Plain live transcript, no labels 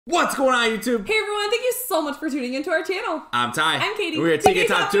What's going on, YouTube? Hey everyone, thank you so much for tuning into our channel. I'm Ty. I'm Katie. We are TK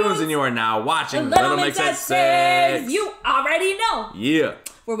Top Tunes, and you are now watching Little Mix at 6. You already know. Yeah.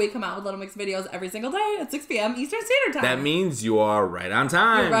 Where we come out with Little Mix videos every single day at 6 p.m. Eastern Standard Time. That means you are right on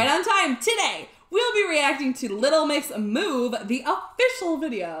time. You're right on time. Today, we'll be reacting to Little Mix Move, the official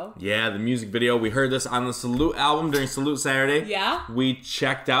video. Yeah, the music video. We heard this on the Salute album during Salute Saturday. Yeah. We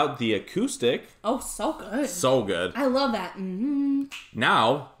checked out the acoustic. Oh, so good. So good. I love that.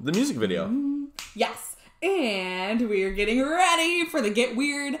 Now, the music video. Yes. And we're getting ready for the Get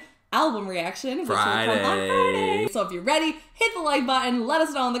Weird album reaction. Which will come on Friday. So if you're ready, hit the like button. Let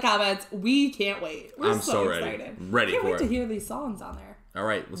us know in the comments. We can't wait. We're I'm so ready. excited. Ready can't for wait it. to hear these songs on there. All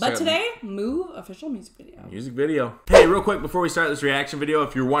right. But today, Move official music video. Music video. Hey, real quick before we start this reaction video,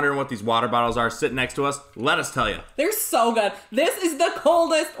 if you're wondering what these water bottles are sitting next to us, let us tell you. They're so good. This is the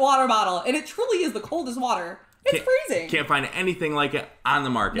coldest water bottle, and it truly is the coldest water. It's freezing. Can't find anything like it on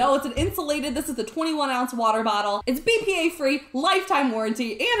the market. No, it's an insulated. This is a 21-ounce water bottle. It's BPA free, lifetime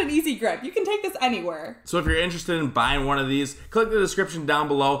warranty, and an easy grip. You can take this anywhere. So if you're interested in buying one of these, click the description down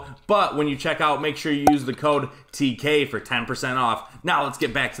below. But when you check out, make sure you use the code TK for 10% off. Now let's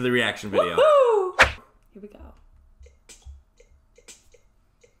get back to the reaction video. Woohoo! Here we go.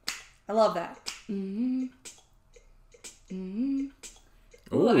 I love that.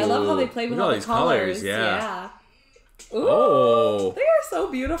 Ooh, I love how they played with all the colors. Yeah. Ooh, oh. They are so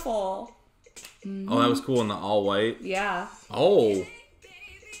beautiful. Oh, that was cool in the all white. Yeah. Oh.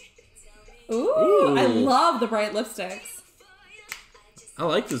 Ooh, I love the bright lipsticks. I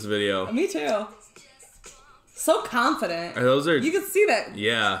like this video. Me too. So confident. You can see that.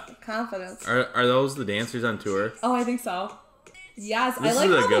 Yeah. Confidence. Are those the dancers on tour? Oh, I think so. Yes, This I like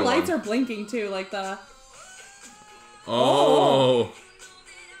is a how the good lights one. are blinking too, like the. Oh.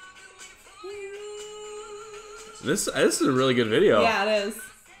 This is a really good video. Yeah, it is.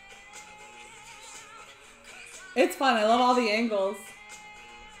 It's fun. I love all the angles.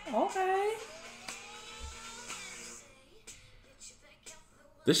 Okay.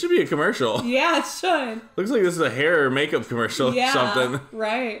 This should be a commercial. Yeah, it should. Looks like this is a hair or makeup commercial Yeah, or something.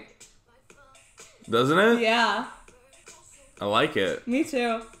 right. Doesn't it? Yeah. I like it. Me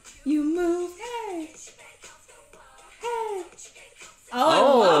too. You move, hey. Hey. Oh, I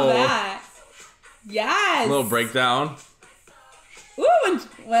love that. Yes. A little breakdown. Ooh,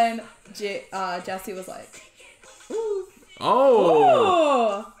 when Jesse was like, ooh.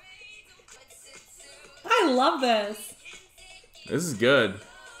 Oh. Ooh. I love this. This is good.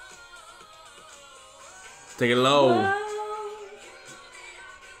 Take it low. Whoa.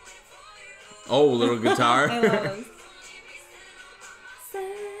 Oh, little guitar. I love this.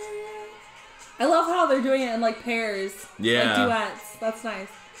 I love how they're doing it in like pairs. Yeah. Like duets. That's nice.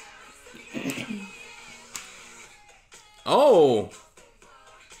 Oh.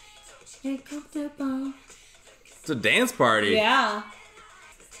 Get comfortable. It's a dance party. Yeah.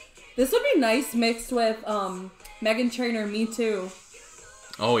 This would be nice mixed with Meghan Trainor, Me Too.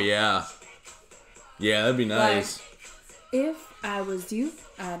 Oh, yeah. Yeah, that'd be nice. Like, if I was you,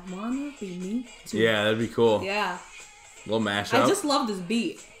 I'd wanna be me too. Yeah, that'd be cool. Yeah. Little mashup. I just love this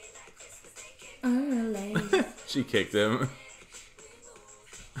beat. Early. She kicked him.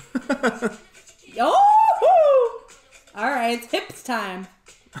 Oh! Alright, it's hips time.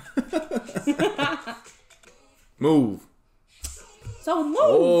 Move. So move.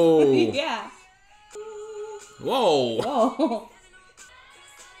 Oh. Yeah. Whoa. Whoa.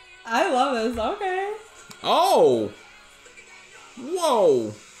 I love this. Okay. Oh.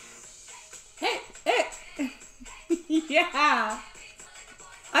 Whoa. Hey, hey. Yeah.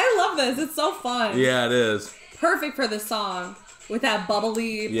 I love this. It's so fun. Yeah, it is. Perfect for this song with that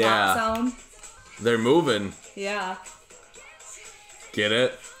bubbly Yeah. pop sound. They're moving. Yeah. Get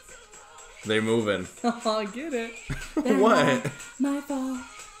it? They're moving. Oh, get it. What? My fault.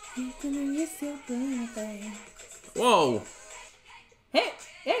 It's your birthday. Whoa. Hey,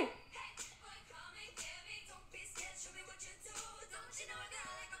 hey.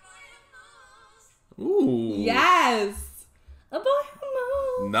 Ooh. Yes. A boy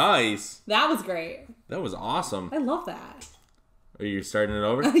who moves. Nice. That was great. That was awesome. I love that. Are you starting it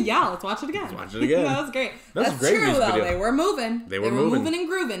over? Yeah, let's watch it again. Let's watch it again. That was great. That's a great true, music though. video. They were moving. They were moving. moving and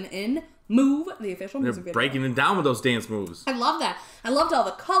grooving in Move, the official They're music video. breaking it down with those dance moves. I love that. I loved all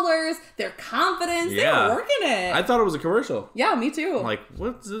the colors, their confidence. Yeah. They were working it. I thought it was a commercial. Yeah, me too. I'm like,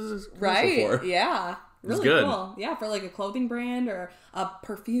 what's this commercial right. for? Yeah. Really good. cool. Yeah, for like a clothing brand or a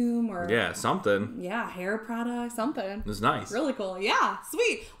perfume or Yeah, something. yeah, hair product, something. It's nice. Really cool. Yeah,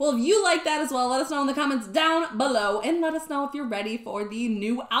 sweet. Well, if you like that as well, let us know in the comments down below and let us know if you're ready for the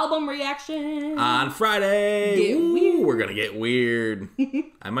new album reaction. On Friday. Get weird. We're gonna get weird.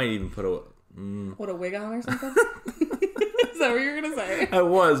 I might even put a... What, a wig on or something? Is that what you were going to say? I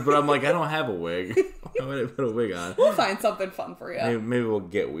was, but I'm like, I don't have a wig. Why would I put a wig on? We'll find something fun for you. Maybe we'll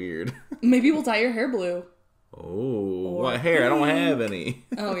get weird. Maybe we'll dye your hair blue. Oh, what hair? I don't have any.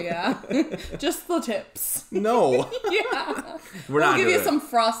 Oh, yeah. Just the tips. No. Yeah. We'll give you some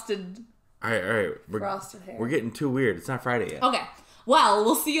frosted All right. frosted hair. We're getting too weird. It's not Friday yet. Okay. Well,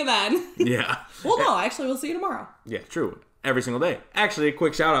 we'll see you then. Yeah. Well, no, actually, we'll see you tomorrow. Yeah, true. Every single day. Actually, a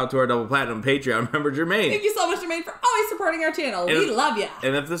quick shout out to our Double Platinum Patreon member, Jermaine. Thank you so much, Jermaine, for always supporting our channel. We love ya.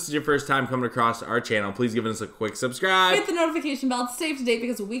 And if this is your first time coming across our channel, please give us a quick subscribe. Hit the notification bell to stay up to date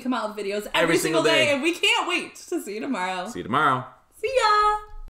because we come out with videos every single day, and we can't wait to see you tomorrow. See you tomorrow. See ya.